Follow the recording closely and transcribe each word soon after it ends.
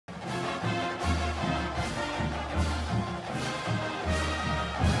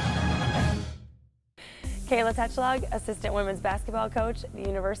Kayla Tetschlag, Assistant Women's Basketball Coach at the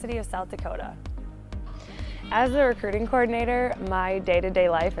University of South Dakota. As a recruiting coordinator, my day-to-day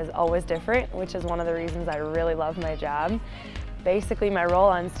life is always different, which is one of the reasons I really love my job. Basically, my role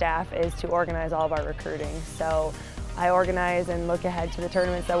on staff is to organize all of our recruiting. So I organize and look ahead to the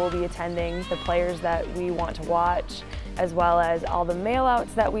tournaments that we'll be attending, the players that we want to watch, as well as all the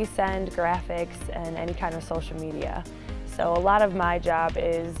mail-outs that we send, graphics, and any kind of social media. So a lot of my job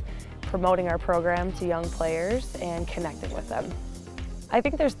is promoting our program to young players and connecting with them. I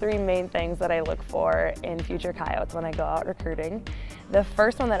think there's three main things that I look for in future Coyotes when I go out recruiting. The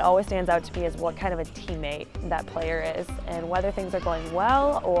first one that always stands out to me is what kind of a teammate that player is, and whether things are going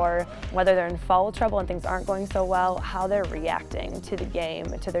well or whether they're in foul trouble and things aren't going so well, how they're reacting to the game,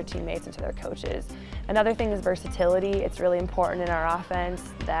 to their teammates, and to their coaches. Another thing is versatility. It's really important in our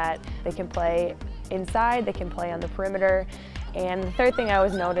offense that they can play inside, they can play on the perimeter. And the third thing I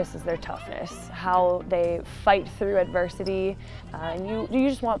always notice is their toughness, how they fight through adversity. And you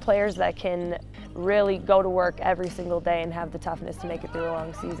just want players that can really go to work every single day and have the toughness to make it through a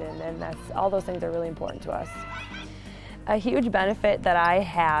long season. And all those things are really important to us. A huge benefit that I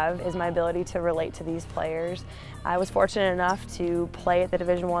have is my ability to relate to these players. I was fortunate enough to play at the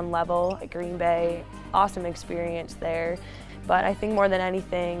Division I level at Green Bay. Awesome experience there. But I think more than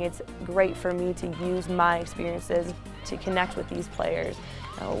anything, it's great for me to use my experiences to connect with these players.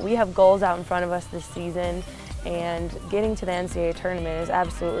 We have goals out in front of us this season, and getting to the NCAA tournament is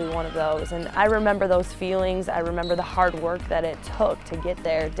absolutely one of those. And I remember those feelings. I remember the hard work that it took to get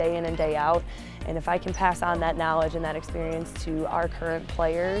there day in and day out. And if I can pass on that knowledge and that experience to our current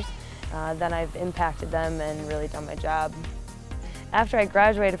players, then I've impacted them and really done my job. After I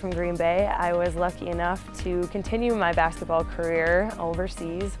graduated from Green Bay, I was lucky enough to continue my basketball career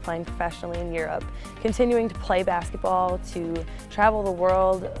overseas, playing professionally in Europe. Continuing to play basketball, to travel the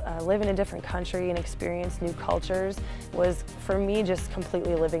world, live in a different country and experience new cultures was, for me, just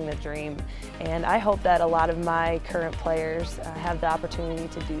completely living the dream. And I hope that a lot of my current players have the opportunity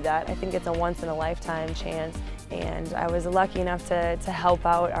to do that. I think it's a once-in-a-lifetime chance. And I was lucky enough to help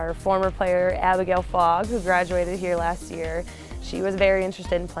out our former player, Abigail Fogg, who graduated here last year. She was very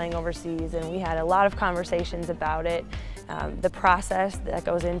interested in playing overseas, and we had a lot of conversations about it, the process that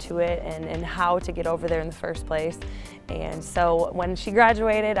goes into it, and how to get over there in the first place. And so when she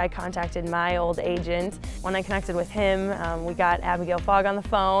graduated, I contacted my old agent. When I connected with him, we got Abigail Fogg on the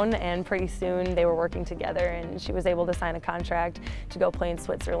phone, and pretty soon they were working together, and she was able to sign a contract to go play in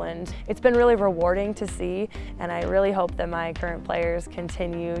Switzerland. It's been really rewarding to see, and I really hope that my current players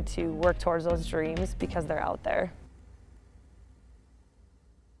continue to work towards those dreams because they're out there.